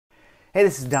Hey,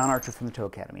 this is Don Archer from the Toe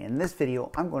Academy. In this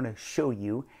video, I'm going to show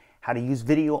you how to use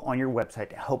video on your website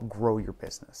to help grow your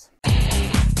business.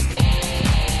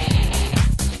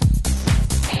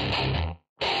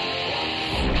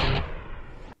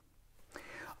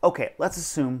 Okay, let's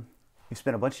assume you've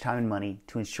spent a bunch of time and money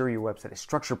to ensure your website is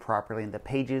structured properly and the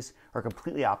pages are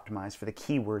completely optimized for the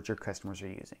keywords your customers are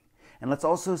using. And let's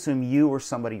also assume you or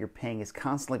somebody you're paying is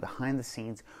constantly behind the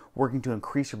scenes working to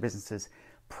increase your business's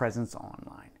presence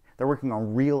online. They're working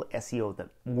on real SEO that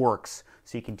works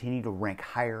so you continue to rank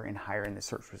higher and higher in the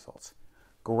search results.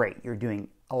 Great, you're doing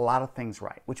a lot of things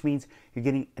right, which means you're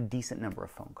getting a decent number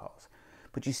of phone calls.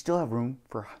 But you still have room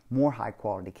for more high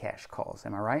quality cash calls,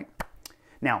 am I right?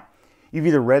 Now, you've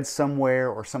either read somewhere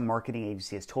or some marketing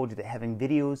agency has told you that having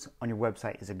videos on your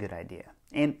website is a good idea.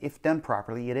 And if done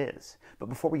properly, it is. But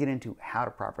before we get into how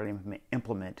to properly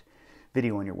implement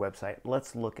video on your website,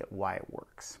 let's look at why it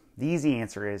works. The easy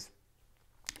answer is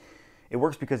it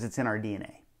works because it's in our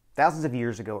DNA. Thousands of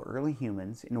years ago, early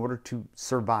humans, in order to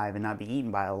survive and not be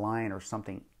eaten by a lion or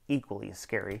something equally as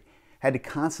scary, had to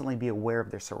constantly be aware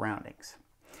of their surroundings.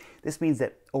 This means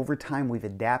that over time we've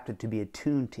adapted to be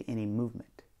attuned to any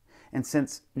movement. And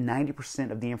since 90%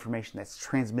 of the information that's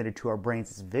transmitted to our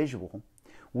brains is visual,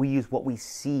 we use what we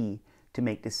see to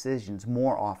make decisions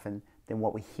more often than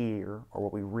what we hear or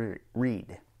what we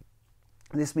read.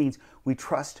 This means we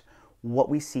trust what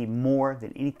we see more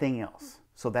than anything else.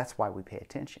 So that's why we pay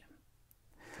attention.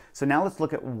 So now let's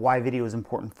look at why video is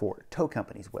important for tow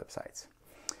companies' websites.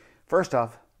 First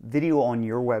off, video on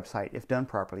your website, if done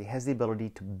properly, has the ability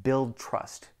to build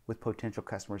trust with potential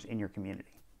customers in your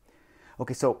community.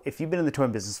 Okay, so if you've been in the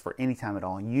towing business for any time at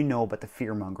all, you know about the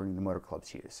fear-mongering the motor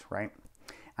clubs use, right?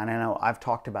 And I know I've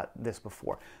talked about this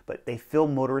before, but they fill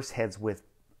motorists' heads with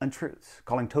untruths,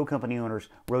 calling tow company owners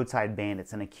roadside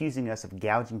bandits and accusing us of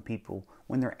gouging people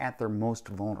when they're at their most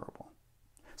vulnerable.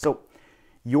 So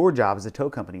your job as a tow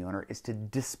company owner is to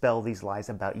dispel these lies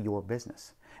about your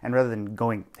business. And rather than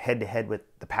going head to head with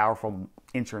the powerful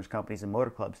insurance companies and motor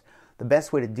clubs, the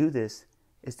best way to do this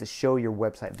is to show your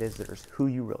website visitors who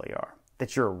you really are,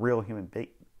 that you're a real human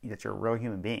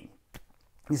being.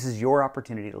 This is your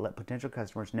opportunity to let potential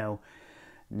customers know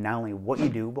not only what you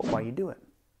do, but why you do it.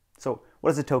 So what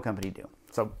does a tow company do?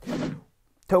 So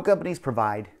tow companies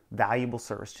provide valuable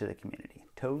service to the community.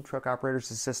 Tow truck operators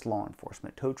assist law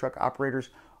enforcement. Tow truck operators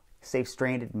save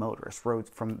stranded motorists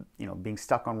from being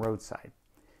stuck on roadside.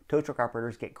 Tow truck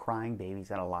operators get crying babies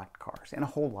out of locked cars and a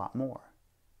whole lot more.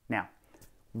 Now,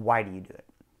 why do you do it?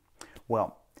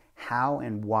 Well, how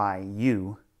and why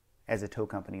you, as a tow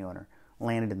company owner,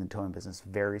 landed in the towing business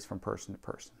varies from person to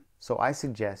person. So I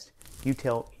suggest you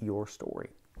tell your story.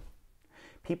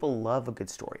 People love a good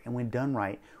story, and when done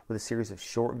right with a series of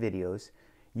short videos,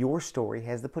 your story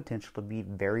has the potential to be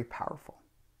very powerful.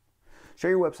 Show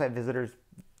your website visitors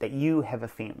that you have a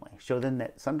family. Show them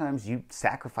that sometimes you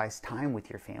sacrifice time with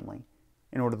your family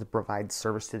in order to provide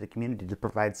service to the community, to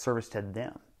provide service to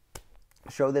them.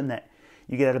 Show them that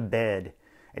you get out of bed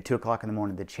at 2 o'clock in the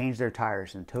morning to change their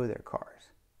tires and tow their cars.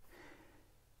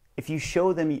 If you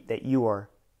show them that you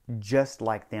are just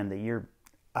like them, that you're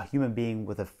a human being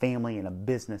with a family and a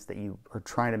business that you are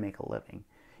trying to make a living,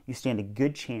 you stand a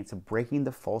good chance of breaking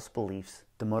the false beliefs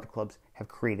the motor clubs have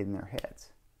created in their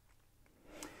heads.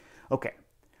 Okay,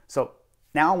 so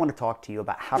now I want to talk to you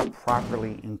about how to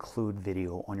properly include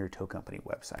video on your tow company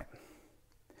website.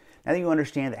 Now that you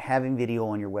understand that having video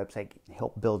on your website can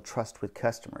help build trust with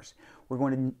customers, we're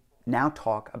going to now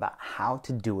talk about how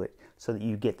to do it so that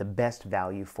you get the best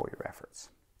value for your efforts.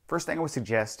 First thing I would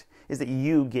suggest is that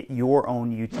you get your own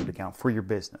YouTube account for your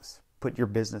business. Put your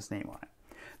business name on it.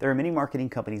 There are many marketing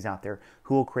companies out there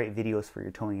who will create videos for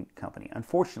your towing company.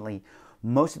 Unfortunately,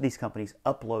 most of these companies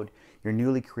upload your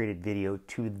newly created video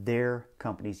to their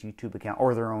company's YouTube account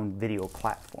or their own video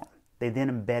platform. They then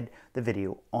embed the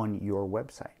video on your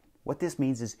website. What this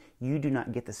means is you do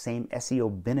not get the same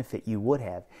SEO benefit you would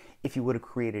have if you would have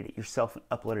created it yourself and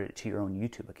uploaded it to your own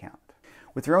YouTube account.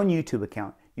 With your own YouTube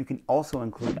account, you can also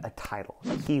include a title,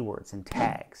 keywords, and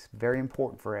tags, very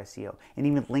important for SEO, and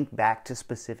even link back to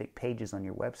specific pages on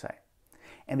your website.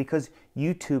 And because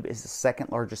YouTube is the second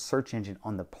largest search engine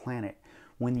on the planet,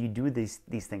 when you do these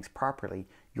things properly,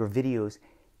 your videos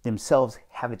themselves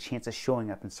have a chance of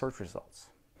showing up in search results.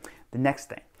 The next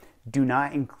thing, do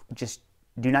not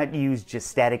use just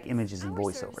static images and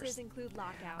voiceovers.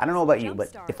 I don't know about you,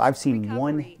 but if I've seen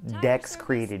one Dex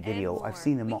created video, I've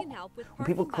seen them all. When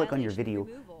people click on your video,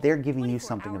 they're giving you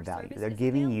something of value. They're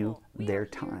giving you their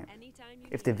time.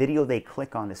 If the video they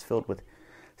click on is filled with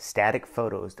static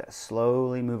photos that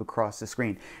slowly move across the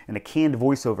screen and a canned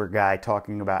voiceover guy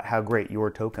talking about how great your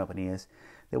tow company is,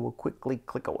 they will quickly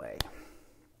click away.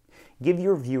 Give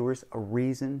your viewers a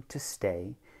reason to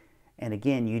stay, and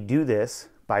again, you do this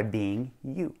by being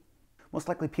you. Most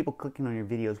likely people clicking on your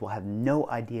videos will have no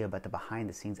idea about the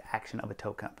behind-the-scenes action of a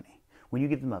tow company. When you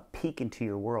give them a peek into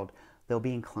your world, they'll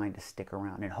be inclined to stick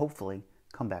around and hopefully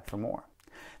come back for more.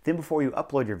 Then before you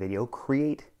upload your video,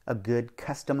 create a good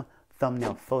custom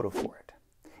thumbnail photo for it.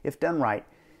 If done right,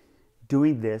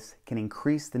 doing this can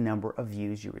increase the number of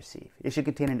views you receive. It should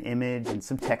contain an image and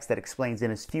some text that explains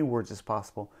in as few words as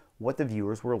possible what the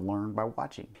viewers will learn by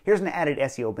watching. Here's an added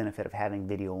SEO benefit of having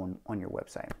video on your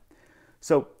website.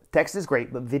 So text is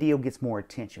great, but video gets more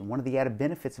attention. One of the added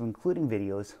benefits of including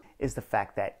videos is the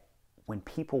fact that when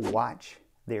people watch,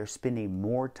 they are spending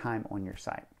more time on your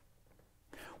site.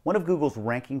 One of Google's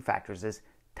ranking factors is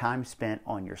time spent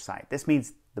on your site. This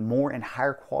means the more and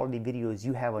higher quality videos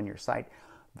you have on your site,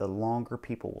 the longer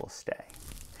people will stay.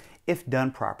 If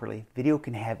done properly, video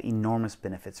can have enormous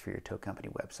benefits for your tow company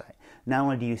website. Not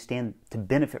only do you stand to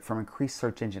benefit from increased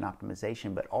search engine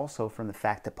optimization, but also from the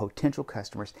fact that potential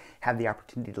customers have the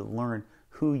opportunity to learn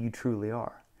who you truly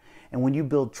are. And when you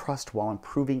build trust while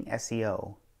improving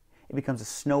SEO, it becomes a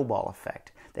snowball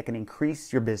effect that can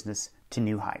increase your business to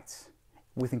new heights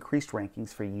with increased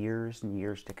rankings for years and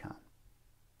years to come.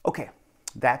 Okay.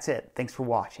 That's it. Thanks for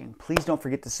watching. Please don't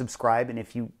forget to subscribe, and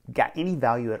if you got any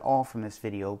value at all from this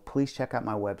video, please check out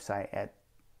my website at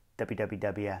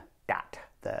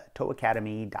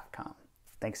www.thetowacademy.com.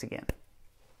 Thanks again.